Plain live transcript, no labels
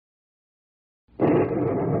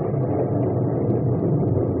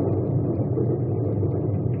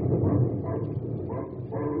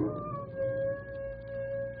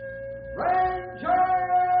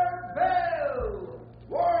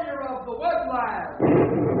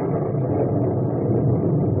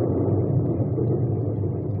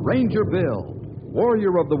Ranger Bill,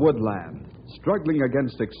 warrior of the woodland, struggling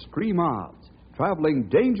against extreme odds, traveling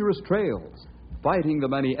dangerous trails, fighting the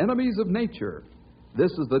many enemies of nature.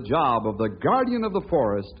 This is the job of the guardian of the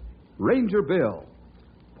forest, Ranger Bill.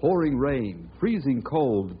 Pouring rain, freezing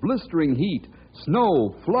cold, blistering heat,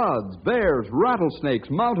 snow, floods, bears, rattlesnakes,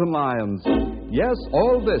 mountain lions. Yes,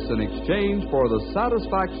 all this in exchange for the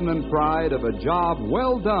satisfaction and pride of a job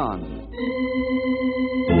well done.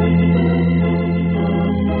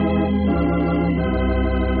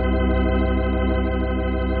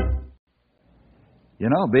 You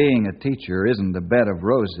know, being a teacher isn't a bed of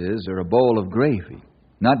roses or a bowl of gravy,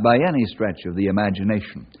 not by any stretch of the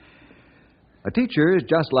imagination. A teacher is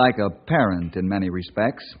just like a parent in many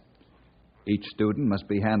respects. Each student must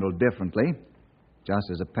be handled differently, just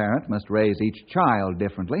as a parent must raise each child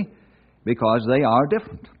differently, because they are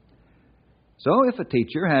different. So if a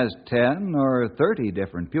teacher has 10 or 30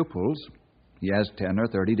 different pupils, he has 10 or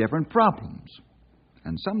 30 different problems.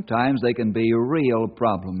 And sometimes they can be real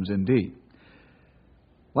problems indeed.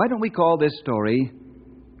 Why don't we call this story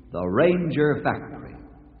The Ranger Factory?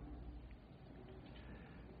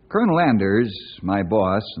 Colonel Anders, my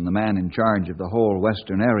boss and the man in charge of the whole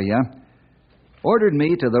western area, ordered me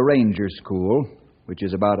to the Ranger School, which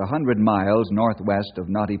is about 100 miles northwest of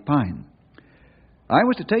Knotty Pine. I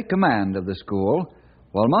was to take command of the school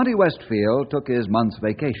while Monty Westfield took his month's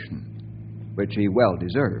vacation, which he well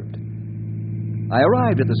deserved. I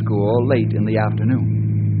arrived at the school late in the afternoon.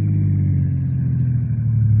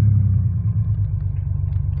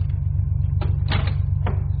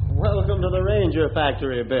 Welcome to the Ranger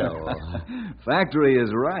Factory, Bill. Factory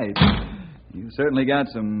is right. You've certainly got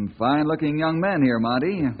some fine-looking young men here,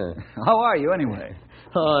 Monty. How are you, anyway?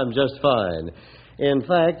 Oh, I'm just fine. In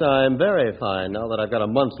fact, I'm very fine now that I've got a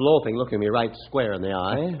month's loafing looking me right square in the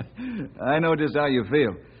eye. I know just how you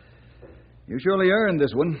feel. You surely earned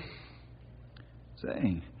this one.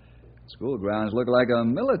 Say, school grounds look like a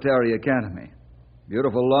military academy.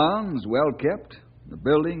 Beautiful lawns, well kept. The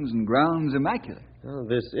buildings and grounds immaculate. Well,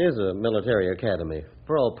 this is a military academy,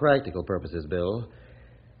 for all practical purposes, Bill.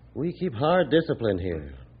 We keep hard discipline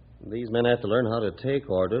here. These men have to learn how to take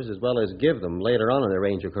orders as well as give them later on in their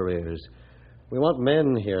ranger careers. We want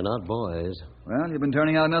men here, not boys. Well, you've been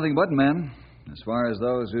turning out nothing but men, as far as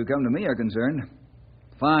those who come to me are concerned.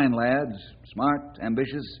 Fine lads, smart,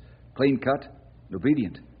 ambitious, clean-cut,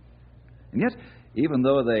 obedient. And yet, even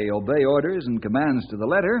though they obey orders and commands to the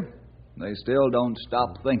letter, they still don't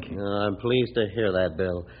stop thinking. I'm pleased to hear that,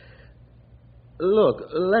 Bill. Look,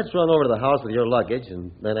 let's run over to the house with your luggage,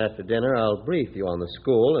 and then after dinner I'll brief you on the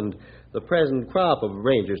school and the present crop of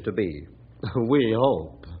rangers to be. We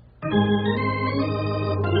hope.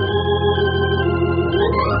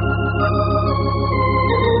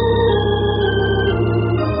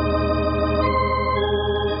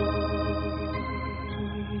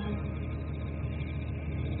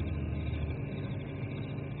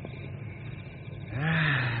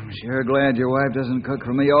 Sure glad your wife doesn't cook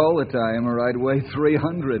for me all the time, or I'd weigh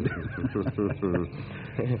 300.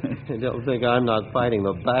 Don't think I'm not fighting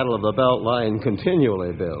the battle of the belt line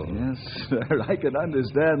continually, Bill. Yes, sir, I can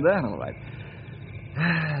understand that all right.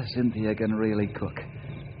 Cynthia can really cook.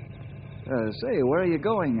 Say, where are you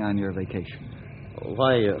going on your vacation?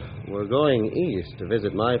 Why, we're going east to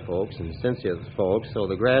visit my folks and Cynthia's folks so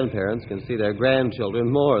the grandparents can see their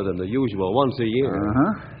grandchildren more than the usual once a year.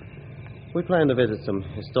 Uh-huh. We plan to visit some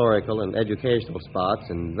historical and educational spots,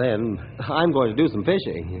 and then I'm going to do some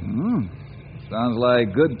fishing. Sounds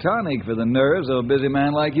like good tonic for the nerves of a busy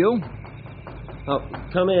man like you. Oh,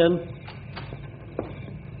 come in.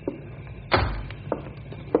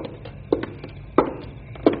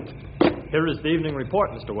 Here is the evening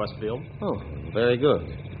report, Mr. Westfield. Oh, very good.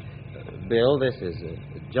 Bill, this is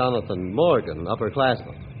Jonathan Morgan,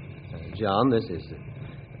 upperclassman. John, this is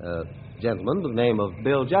a gentleman by the name of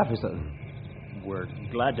Bill Jefferson. We're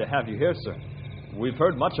glad to have you here, sir. We've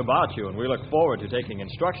heard much about you, and we look forward to taking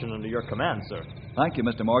instruction under your command, sir. Thank you,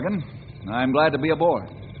 Mr. Morgan. I'm glad to be aboard.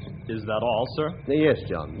 Is that all, sir? Yes,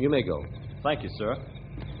 John. You may go. Thank you, sir.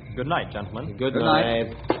 Good night, gentlemen. Good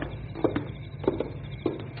night.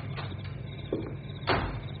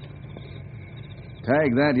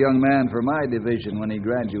 Tag that young man for my division when he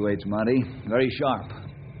graduates, Monty. Very sharp.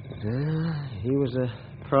 He was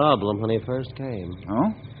a problem when he first came.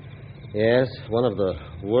 Oh? Yes, one of the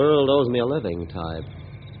world owes me a living type.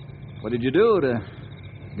 What did you do to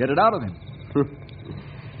get it out of him?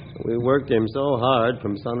 We worked him so hard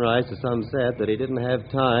from sunrise to sunset that he didn't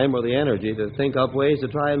have time or the energy to think up ways to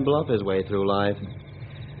try and bluff his way through life.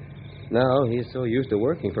 No, he's so used to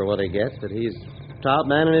working for what he gets that he's top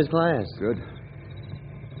man in his class. Good.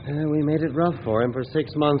 We made it rough for him for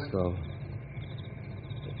 6 months, though.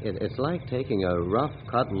 It's like taking a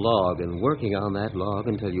rough-cut log and working on that log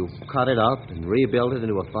until you've cut it up and rebuilt it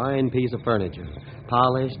into a fine piece of furniture,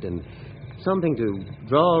 polished and something to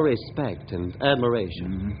draw respect and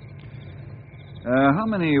admiration. Mm-hmm. How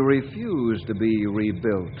many refuse to be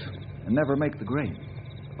rebuilt and never make the grade?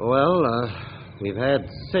 Well, we've had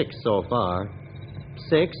 6 so far.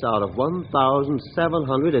 6 out of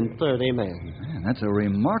 1,730 men. Man, that's a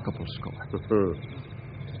remarkable score.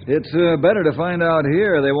 It's better to find out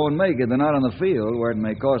here they won't make it than out on the field where it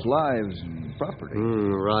may cost lives and property.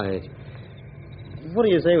 Right. What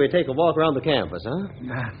do you say we take a walk around the campus, huh?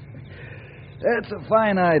 That's a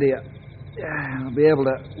fine idea. I'll be able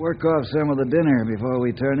to work off some of the dinner before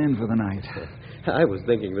we turn in for the night. I was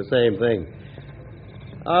thinking the same thing.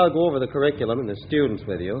 I'll go over the curriculum and the students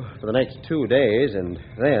with you for the next 2 days, and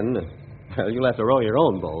then, well, you'll have to row your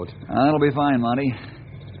own boat. That'll be fine, Monty.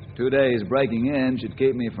 2 days breaking in should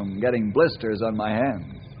keep me from getting blisters on my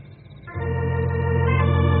hands.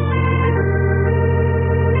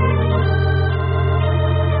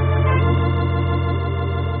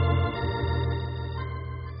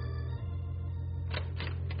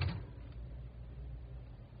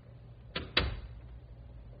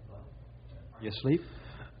 You asleep?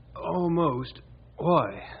 Almost.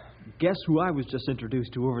 Why? Guess who I was just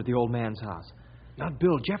introduced to over at the old man's house? Not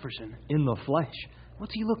Bill Jefferson. In the flesh.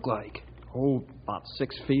 What's he look like? Oh, about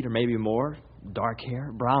 6 feet or maybe more. Dark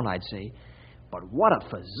hair, brown, I'd say. But what a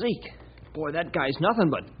physique. Boy, that guy's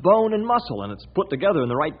nothing but bone and muscle, and it's put together in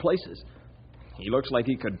the right places. He looks like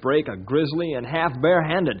he could break a grizzly in half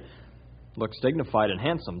barehanded. Looks dignified and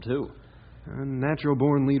handsome, too. A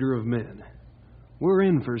natural-born leader of men. We're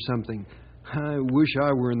in for something. I wish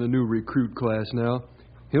I were in the new recruit class now.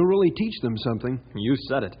 He'll really teach them something. You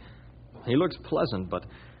said it. He looks pleasant, but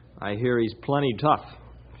I hear he's plenty tough.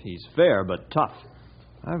 He's fair, but tough.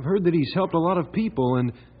 I've heard that he's helped a lot of people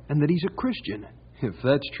and that he's a Christian. If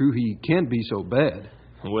that's true, he can't be so bad.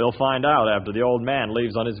 We'll find out after the old man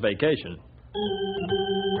leaves on his vacation.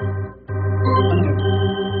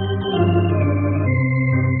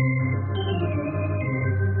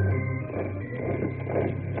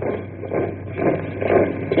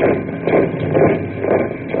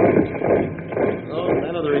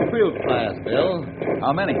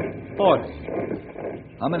 How many? 40.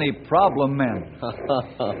 How many problem men?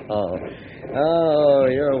 Oh,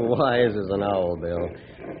 you're wise as an owl, Bill.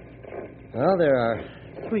 Well, there are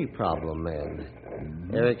 3 problem men.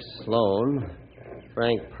 Eric Sloan,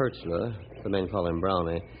 Frank Perchler, the men call him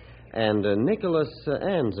Brownie, and Nicholas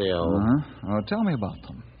Anzio. Oh, tell me about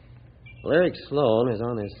them. Well, Eric Sloan is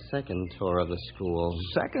on his 2nd tour of the school.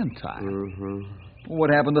 Second time? Mm-hmm. What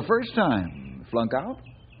happened the first time? Flunk out?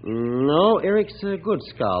 No, Eric's a good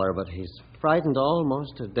scholar, but he's frightened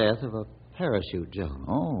almost to death of a parachute jump.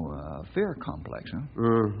 Oh, fear complex, huh?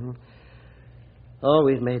 Mm-hmm. Oh,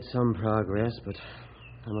 we've made some progress, but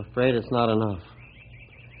I'm afraid it's not enough.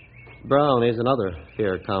 Brown is another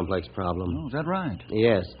fear complex problem. Oh, is that right?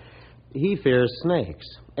 Yes. He fears snakes.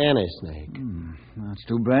 Any snake. That's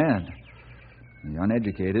too bad. The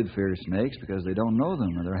uneducated fear snakes because they don't know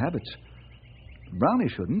them or their habits. Brownie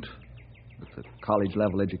shouldn't, with the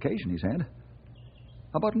college-level education he's had.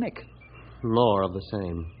 How about Nick? More of the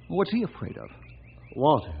same. What's he afraid of?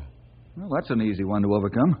 Water. Well, that's an easy one to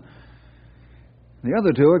overcome. The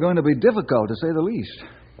other 2 are going to be difficult, to say the least.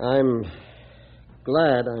 I'm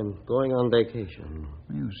glad I'm going on vacation.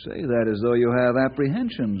 You say that as though you have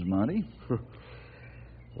apprehensions, Monty. Well,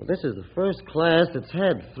 this is the first class that's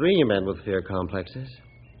had 3 men with fear complexes.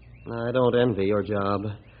 I don't envy your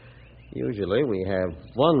job. Usually we have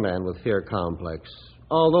 1 man with fear complex,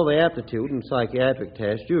 although the aptitude and psychiatric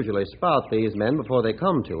tests usually spot these men before they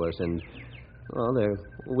come to us, and, well, they're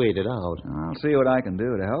weeded out. I'll see what I can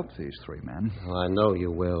do to help these 3 men. Oh, I know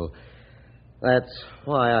you will. That's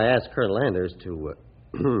why I asked Colonel Anders to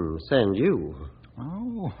send you.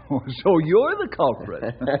 Oh, so you're the culprit.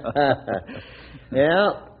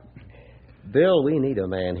 Yeah. Bill, we need a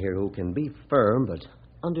man here who can be firm but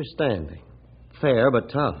understanding, fair but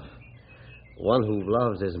tough. One who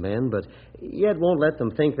loves his men, but yet won't let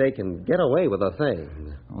them think they can get away with a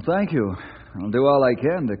thing. Well, thank you. I'll do all I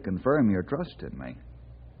can to confirm your trust in me.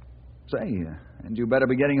 Say, and you better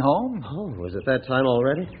be getting home? Oh, is it that time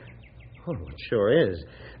already? Oh, it sure is.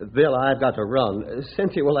 Bill, I've got to run.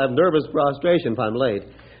 Cynthia will have nervous prostration if I'm late.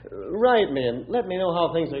 Write me and let me know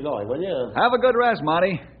how things are going, will you? Have a good rest,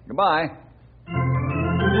 Monty. Goodbye.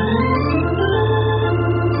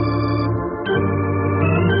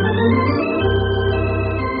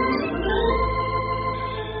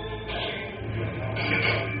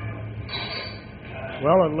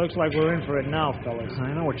 Well, it looks like we're in for it now, fellas.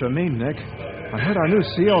 I know what you mean, Nick. I heard our new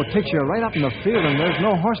CO takes you right up in the field, and there's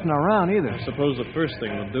no horsing around either. I suppose the first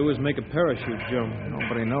thing we'll do is make a parachute jump.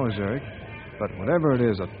 Nobody knows, Eric. But whatever it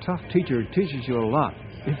is, a tough teacher teaches you a lot,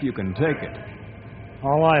 if you can take it.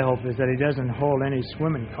 All I hope is that he doesn't hold any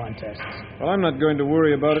swimming contests. Well, I'm not going to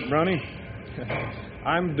worry about it, Brownie.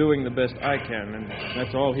 I'm doing the best I can, and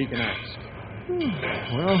that's all he can ask.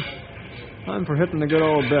 Well, I'm for hitting the good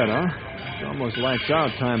old bed, huh? It's almost lights out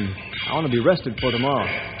time. I want to be rested for tomorrow.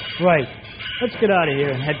 Right. Let's get out of here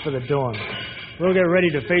and head for the dorm. We'll get ready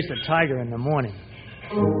to face the tiger in the morning.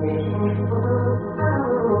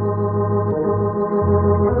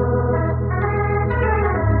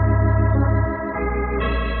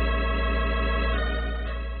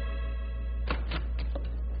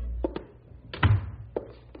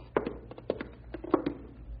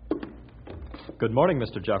 Good morning,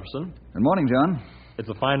 Mr. Jefferson. Good morning, John. It's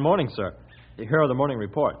a fine morning, sir. Here are the morning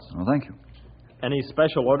reports. Well, thank you. Any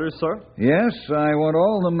special orders, sir? Yes, I want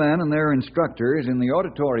all the men and their instructors in the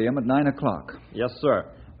auditorium at 9 o'clock. Yes, sir.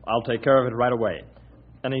 I'll take care of it right away.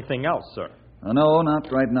 Anything else, sir? No,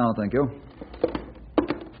 not right now, thank you.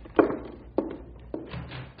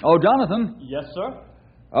 Oh, Jonathan. Yes, sir.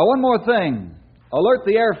 One more thing. Alert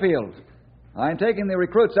the airfield. I'm taking the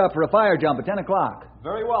recruits up for a fire jump at 10 o'clock.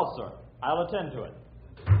 Very well, sir. I'll attend to it.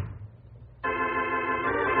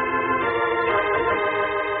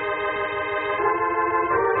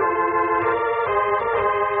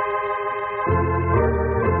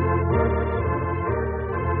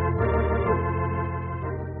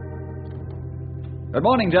 Good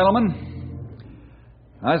morning, gentlemen.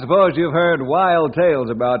 I suppose you've heard wild tales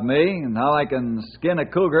about me and how I can skin a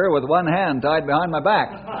cougar with one hand tied behind my back.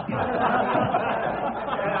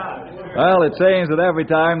 Well, it seems that every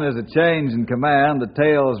time there's a change in command, the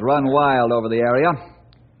tales run wild over the area.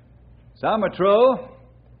 Some are true.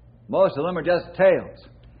 Most of them are just tales.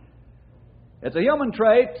 It's a human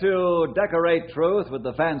trait to decorate truth with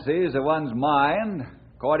the fancies of one's mind,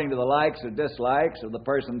 according to the likes or dislikes of the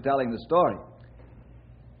person telling the story.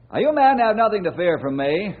 Now, you men have nothing to fear from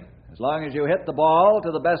me, as long as you hit the ball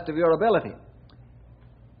to the best of your ability.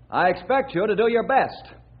 I expect you to do your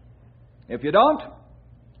best. If you don't,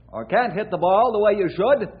 or can't hit the ball the way you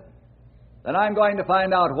should, then I'm going to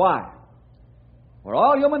find out why. We're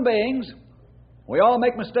all human beings. We all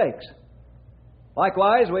make mistakes.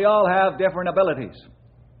 Likewise, we all have different abilities.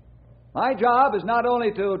 My job is not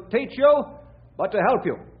only to teach you, but to help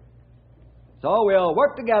you. So we'll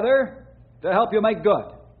work together to help you make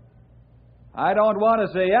good. I don't want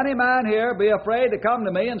to see any man here be afraid to come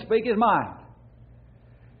to me and speak his mind.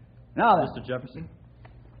 Now then. Mr. Jefferson?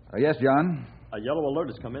 Yes, John? A yellow alert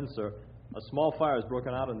has come in, sir. A small fire has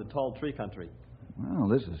broken out in the tall tree country. Well,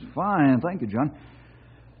 this is fine. Thank you, John.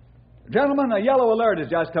 Gentlemen, a yellow alert has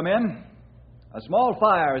just come in. A small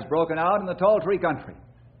fire has broken out in the tall tree country.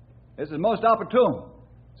 This is most opportune,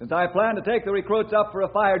 since I plan to take the recruits up for a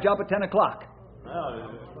fire jump at 10 o'clock.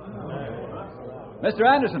 Mr.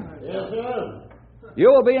 Anderson. Yes, sir.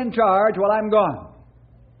 You will be in charge while I'm gone.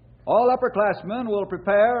 All upperclassmen will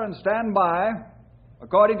prepare and stand by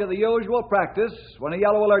according to the usual practice when a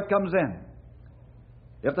yellow alert comes in.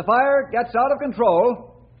 If the fire gets out of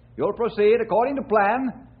control, you'll proceed according to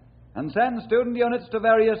plan and send student units to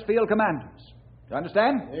various field commanders. Do you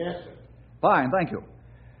understand? Yes, sir. Fine, thank you.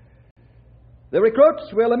 The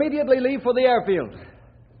recruits will immediately leave for the airfield.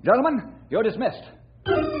 Gentlemen, you're dismissed.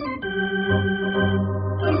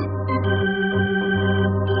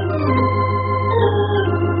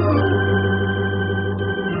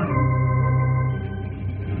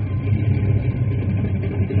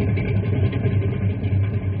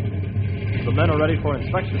 The men are ready for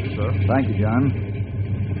inspection, sir. Thank you, John.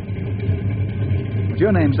 What's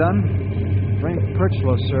your name, son? Frank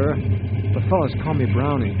Perchlow, sir. The fellas call me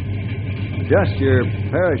Brownie. Just your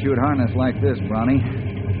parachute harness like this, Brownie.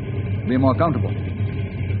 Be more comfortable.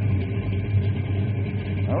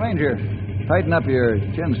 Now, Ranger, tighten up your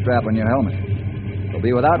chin strap on your helmet. You'll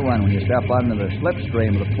be without one when you step out into the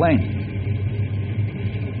slipstream of the plane.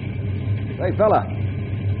 Hey, fella,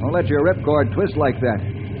 don't let your ripcord twist like that.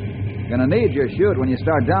 You're going to need your chute when you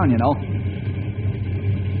start down, you know.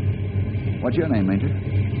 What's your name, Ranger?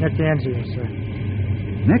 Nick Angier, sir.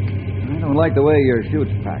 Nick? I don't like the way your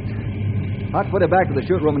chute's packed. I'll put it back to the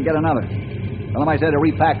chute room and get another. Tell him I said to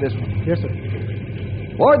repack this one. Yes, sir.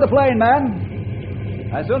 Board the plane,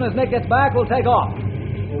 men. As soon as Nick gets back, we'll take off.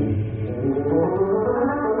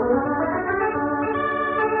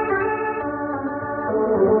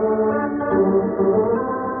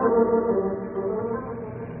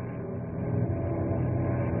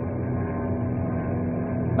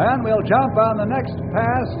 Men, we'll jump on the next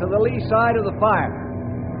pass to the lee side of the fire.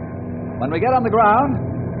 When we get on the ground,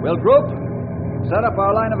 we'll group and set up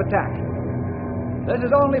our line of attack. This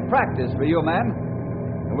is only practice for you men,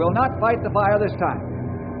 and we'll not fight the fire this time.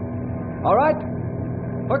 All right?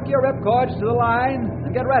 Hook your ripcords to the line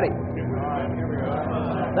and get ready.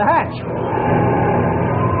 The hatch.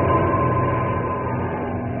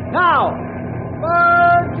 Now,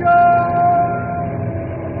 Marjorie!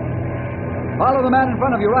 Follow the man in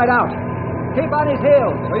front of you right out. Keep on his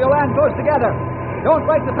heels so you'll land close together. Don't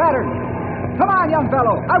break the pattern. Come on, young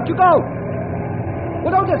fellow. Out you go.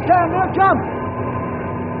 Well, don't just stand there. Jump.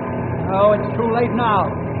 Oh, it's too late now.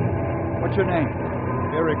 What's your name?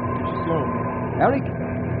 Eric Sloan. Eric?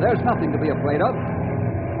 There's nothing to be afraid of.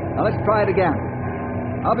 Now, let's try it again.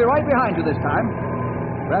 I'll be right behind you this time.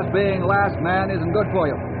 Perhaps being last man isn't good for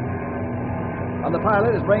you. And the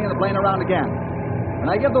pilot is bringing the plane around again. When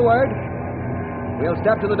I give the word, we'll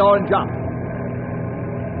step to the door and jump.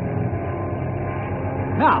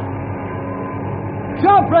 Now,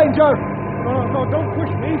 jump, Ranger! No, don't push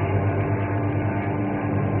me.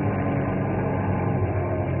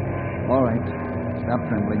 All right, stop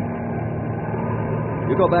trembling.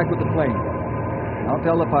 You go back with the plane. I'll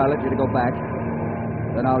tell the pilot you to go back,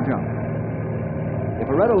 then I'll jump. If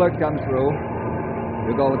a red alert comes through,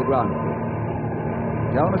 you go with the ground.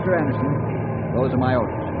 Tell Mr. Anderson those are my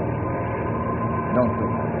orders. Don't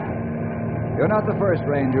think. You're not the first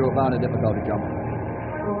Ranger who found it difficult to jump.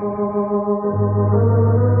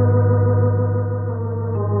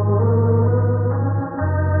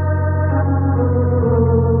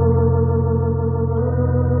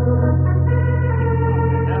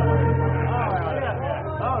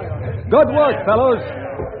 Good work, fellows.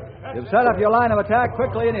 You've set up your line of attack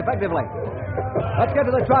quickly and effectively. Let's get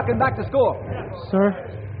to the truck and back to school. Sir?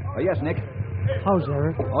 Oh, yes, Nick. How's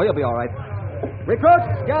Eric? Oh, you'll be all right. Recruits,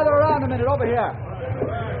 gather around a minute over here.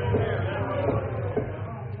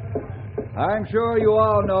 I'm sure you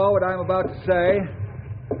all know what I'm about to say,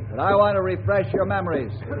 but I want to refresh your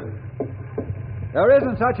memories. There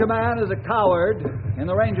isn't such a man as a coward in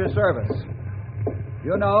the Ranger Service.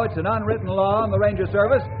 You know it's an unwritten law in the Ranger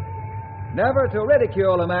Service never to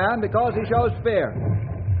ridicule a man because he shows fear.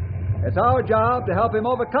 It's our job to help him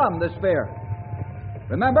overcome this fear.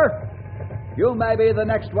 Remember, you may be the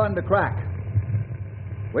next one to crack.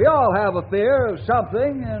 We all have a fear of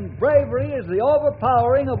something, and bravery is the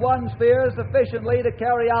overpowering of one's fear sufficiently to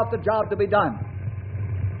carry out the job to be done.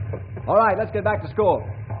 All right, let's get back to school.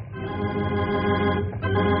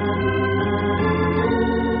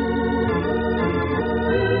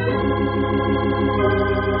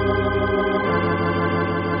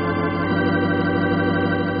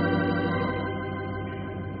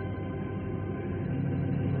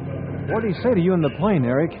 What did he say to you in the plane,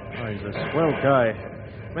 Eric? Oh, he's a swell guy.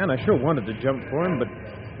 Man, I sure wanted to jump for him, but,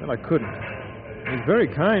 well, I couldn't. He was very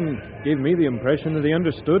kind, gave me the impression that he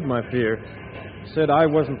understood my fear. Said I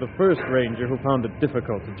wasn't the first Ranger who found it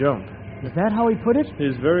difficult to jump. Is that how he put it?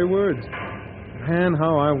 His very words. Man,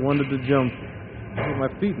 how I wanted to jump. But my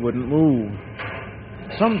feet wouldn't move.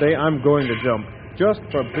 Someday I'm going to jump, just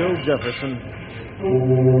for Bill Jefferson.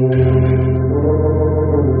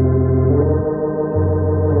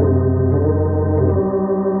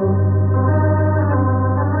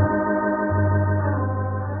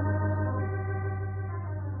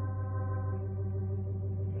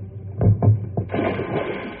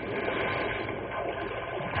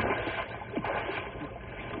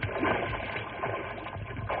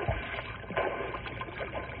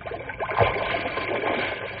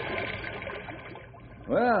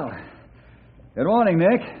 Well, good morning,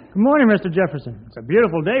 Nick. Good morning, Mr. Jefferson. It's a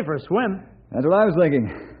beautiful day for a swim. That's what I was thinking.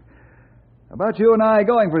 How about you and I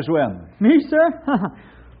going for a swim? Me, sir?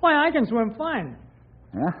 Why, I can swim fine.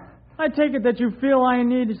 Huh? I take it that you feel I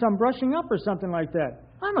need some brushing up or something like that.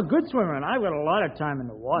 I'm a good swimmer, and I've got a lot of time in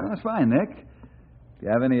the water. Well, that's fine, Nick. Do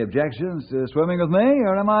you have any objections to swimming with me,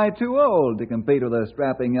 or am I too old to compete with a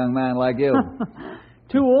strapping young man like you?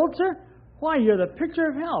 Too old, sir? Why, you're the picture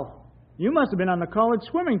of health. You must have been on the college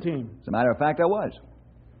swimming team. As a matter of fact, I was.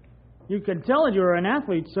 You can tell that you're an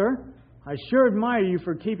athlete, sir. I sure admire you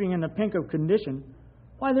for keeping in the pink of condition.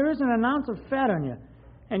 Why, there isn't an ounce of fat on you,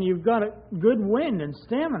 and you've got a good wind and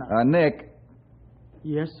stamina. Nick.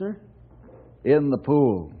 Yes, sir? In the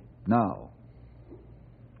pool. Now.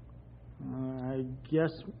 I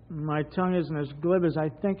guess my tongue isn't as glib as I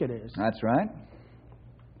think it is. That's right.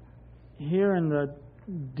 Here in the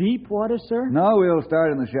deep water, sir? No, we'll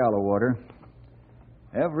start in the shallow water.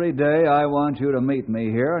 Every day I want you to meet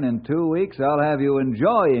me here, and in 2 weeks I'll have you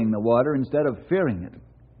enjoying the water instead of fearing it.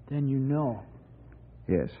 Then you know.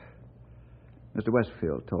 Yes. Mr.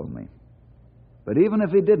 Westfield told me. But even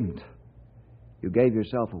if he didn't, you gave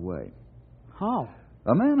yourself away. How?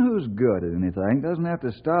 A man who's good at anything doesn't have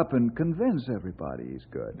to stop and convince everybody he's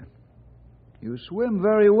good. You swim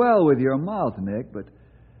very well with your mouth, Nick, but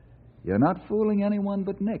you're not fooling anyone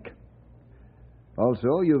but Nick.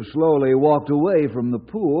 Also, you've slowly walked away from the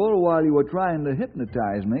pool while you were trying to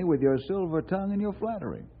hypnotize me with your silver tongue and your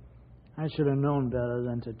flattery. I should have known better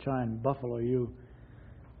than to try and buffalo you.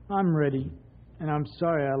 I'm ready, and I'm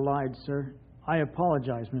sorry I lied, sir. I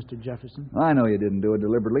apologize, Mr. Jefferson. I know you didn't do it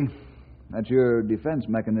deliberately. That's your defense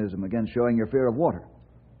mechanism against showing your fear of water.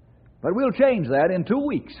 But we'll change that in 2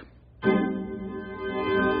 weeks.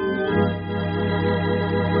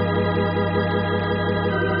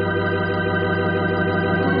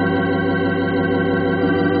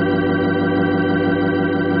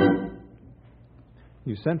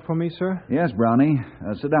 You sent for me, sir? Yes, Brownie.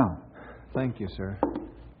 Sit down. Thank you, sir.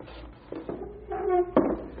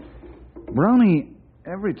 Brownie,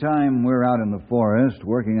 every time we're out in the forest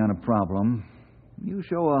working on a problem, you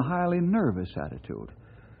show a highly nervous attitude.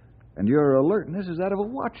 And your alertness is that of a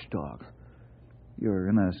watchdog. You're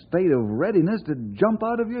in a state of readiness to jump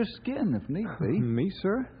out of your skin if need be. Me,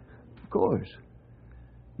 sir? Of course.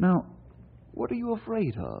 Now, what are you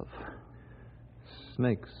afraid of?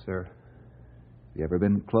 Snakes, sir. You ever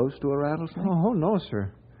been close to a rattlesnake? Oh, no,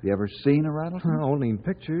 sir. You ever seen a rattlesnake? Only in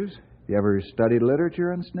pictures. You ever studied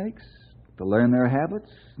literature on snakes to learn their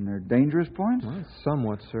habits and their dangerous points? Well,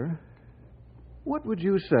 somewhat, sir. What would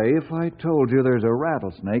you say if I told you there's a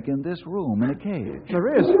rattlesnake in this room in a cage?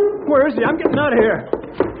 There is. Where is he? I'm getting out of here.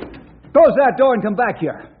 Close that door and come back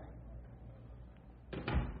here.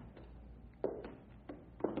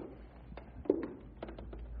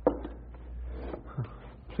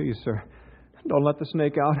 Please, sir. Don't let the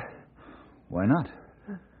snake out. Why not?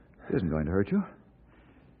 It isn't going to hurt you.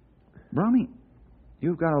 Brownie,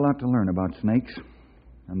 you've got a lot to learn about snakes,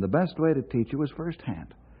 and the best way to teach you is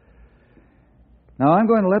firsthand. Now, I'm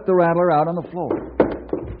going to let the rattler out on the floor.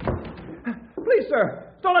 Please,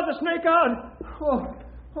 sir. Don't let the snake out.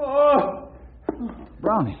 Oh.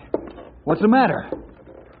 Brownie, what's the matter?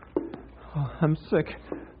 Oh, I'm sick.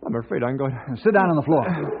 I'm afraid I'm going to... Sit down on the floor.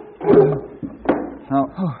 Now,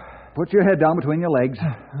 put your head down between your legs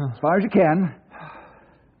as far as you can.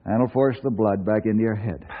 That'll force the blood back into your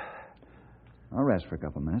head. I'll rest for a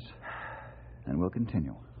couple of minutes, and we'll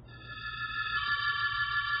continue.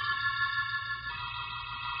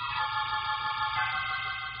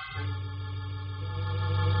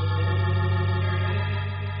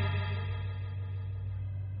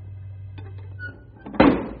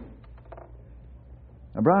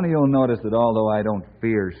 Now, Brownie, you'll notice that although I don't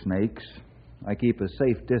fear snakes, I keep a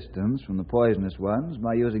safe distance from the poisonous ones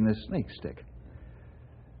by using this snake stick.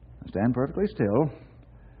 Now, stand perfectly still.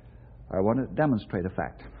 I want to demonstrate a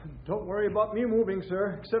fact. Don't worry about me moving,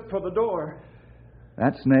 sir, except for the door.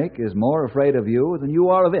 That snake is more afraid of you than you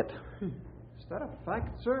are of it. Is that a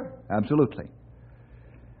fact, sir? Absolutely.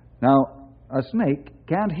 Now, a snake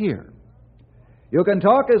can't hear. You can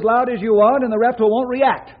talk as loud as you want and the reptile won't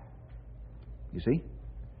react. You see?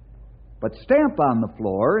 But stamp on the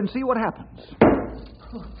floor and see what happens.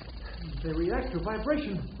 They react to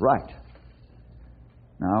vibration. Right.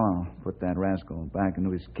 Now I'll put that rascal back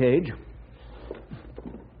into his cage.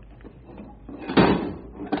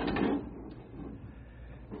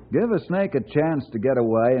 Give a snake a chance to get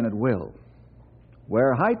away, and it will.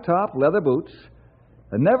 Wear high-top leather boots,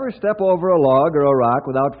 and never step over a log or a rock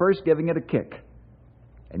without first giving it a kick.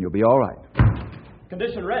 And you'll be all right.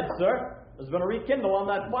 Condition red, sir. There's been a rekindle on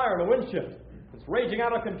that fire in the windshift. It's raging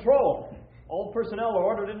out of control. All personnel are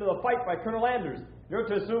ordered into the fight by Colonel Anders. You're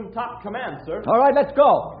to assume top command, sir. All right, let's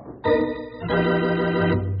go.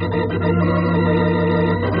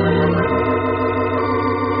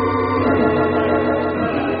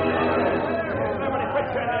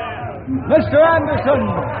 Mr. Anderson!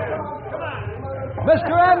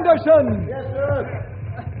 Mr. Anderson! Yes, sir.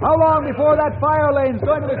 How long before that fire lane's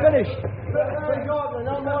going to be finished? Pretty shortly,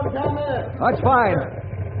 no more than 10 minutes. That's fine.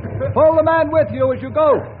 Pull the man with you as you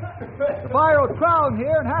go. The fire will crown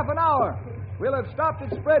here in half an hour. We'll have stopped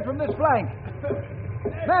its spread from this flank.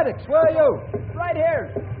 Medics, where are you? Right here.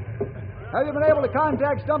 Have you been able to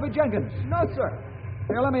contact Stumpy Jenkins? No, sir.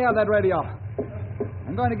 Here, let me have that radio.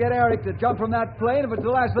 I'm going to get Eric to jump from that plane if it's the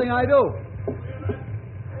last thing I do.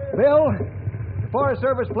 Bill, Forest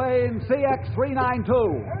Service plane CX-392.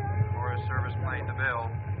 Forest Service plane to Bill.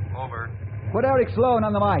 Over. Put Eric Sloan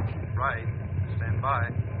on the mic. Right. Stand by.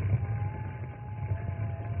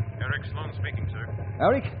 Eric Sloan speaking, sir.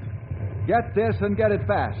 Eric, get this and get it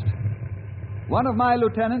fast. One of my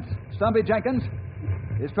lieutenants, Stumpy Jenkins,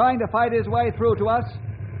 is trying to fight his way through to us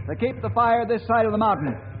to keep the fire this side of the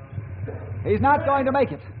mountain. He's not going to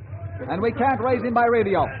make it, and we can't raise him by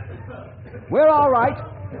radio. We're all right.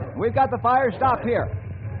 We've got the fire stopped here.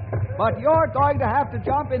 But you're going to have to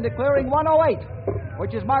jump into clearing 108,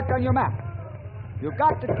 which is marked on your map. You've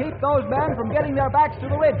got to keep those men from getting their backs to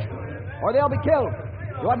the ridge, or they'll be killed.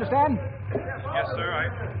 You understand? Yes, sir, I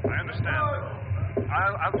understand.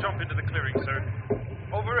 I'll jump into the clearing, sir.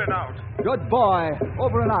 Over and out. Good boy.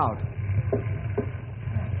 Over and out.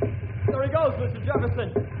 There he goes, Mr.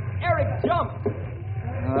 Jefferson. Eric jumped.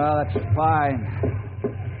 Well, that's fine.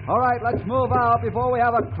 All right, let's move out before we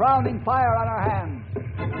have a crowning fire on our hands.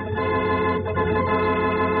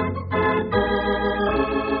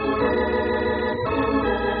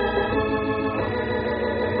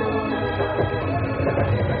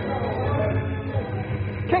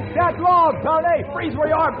 Kick that log, Brownie! Freeze where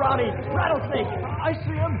you are, Brownie! Rattlesnake! I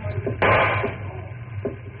see him!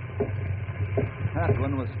 That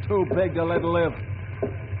one was too big to let live.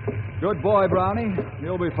 Good boy, Brownie.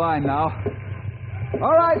 You'll be fine now.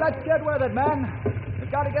 All right, let's get with it, men.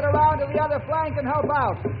 We've got to get around to the other flank and help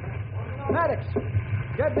out. Medics,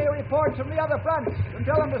 get me reports from the other fronts and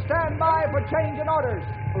tell them to stand by for change in orders.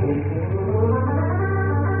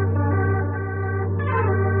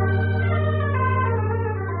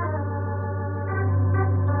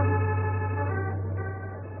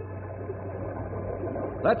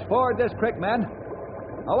 Let's ford this creek, men.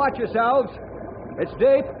 Now watch yourselves. It's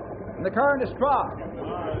deep, and the current is strong.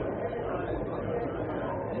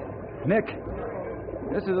 Nick,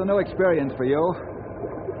 this is a new experience for you.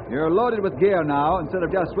 You're loaded with gear now instead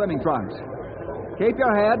of just swimming trunks. Keep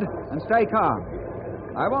your head and stay calm.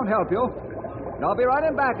 I won't help you. I'll be right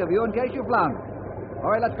in back of you in case you flounder. All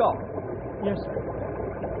right, let's go. Yes, sir.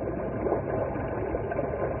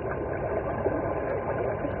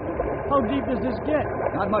 How deep does this get?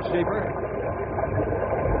 Not much deeper.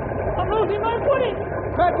 I'm losing my footing.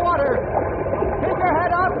 Tread water. Keep your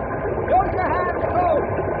head up. Use your hands, too.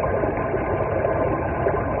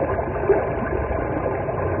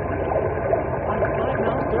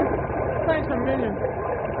 Thanks a million.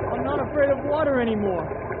 I'm not afraid of water anymore.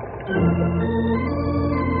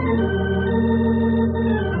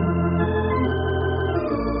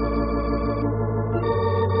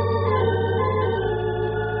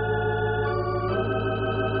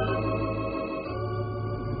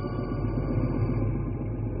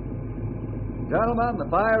 Gentlemen, the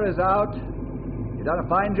fire is out. You've done a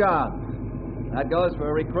fine job. That goes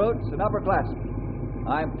for recruits and upperclassmen.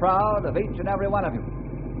 I'm proud of each and every one of you.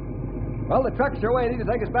 Well, the trucks are waiting to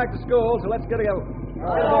take us back to school, so let's get aboard.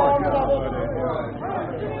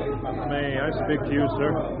 May I speak to you,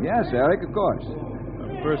 sir? Yes, Eric, of course.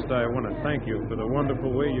 First, I want to thank you for the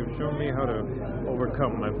wonderful way you've shown me how to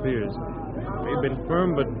overcome my fears. You've been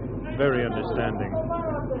firm, but very understanding.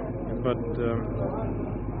 But,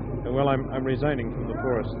 well, I'm resigning from the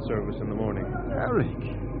Forest Service in the morning. Eric,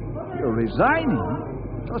 you're resigning?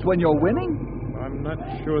 Just when you're winning? I'm not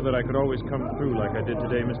sure that I could always come through like I did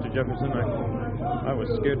today, Mr. Jefferson. I was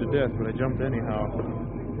scared to death, but I jumped anyhow.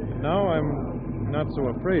 Now I'm not so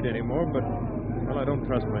afraid anymore, but, well, I don't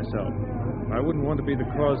trust myself. I wouldn't want to be the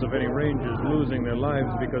cause of any Rangers losing their lives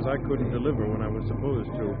because I couldn't deliver when I was supposed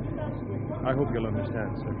to. I hope you'll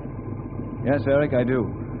understand, sir. Yes, Eric, I do.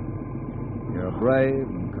 You're a brave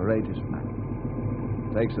and courageous man.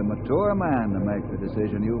 It takes a mature man to make the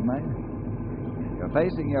decision you've made. You're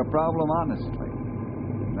facing your problem honestly.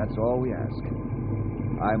 That's all we ask.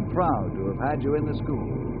 I'm proud to have had you in the school,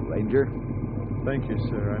 Ranger. Thank you,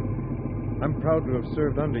 sir. I'm proud to have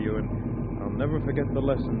served under you, and I'll never forget the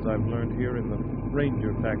lessons I've learned here in the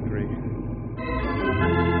Ranger Factory.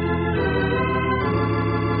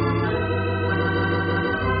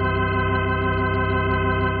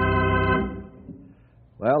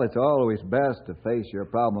 Well, it's always best to face your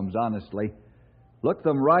problems honestly. Look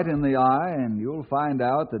them right in the eye, and you'll find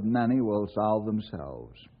out that many will solve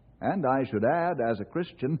themselves. And I should add, as a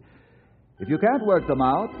Christian, if you can't work them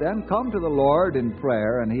out, then come to the Lord in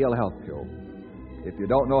prayer, and He'll help you. If you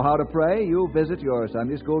don't know how to pray, you visit your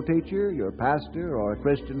Sunday school teacher, your pastor, or a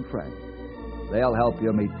Christian friend. They'll help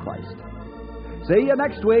you meet Christ. See you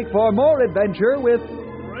next week for more adventure with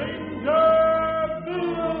Ranger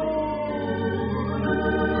Bill!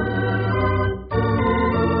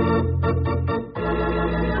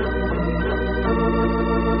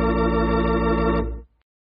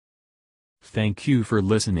 Thank you for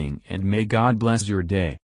listening, and may God bless your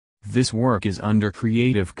day. This work is under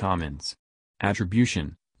Creative Commons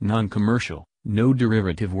Attribution, Non-Commercial, No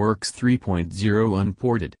Derivative Works 3.0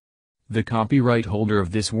 Unported. The copyright holder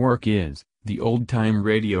of this work is the Old Time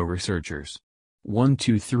Radio Researchers.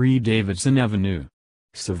 123 Davidson Avenue,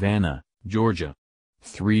 Savannah, Georgia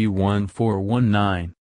 31419.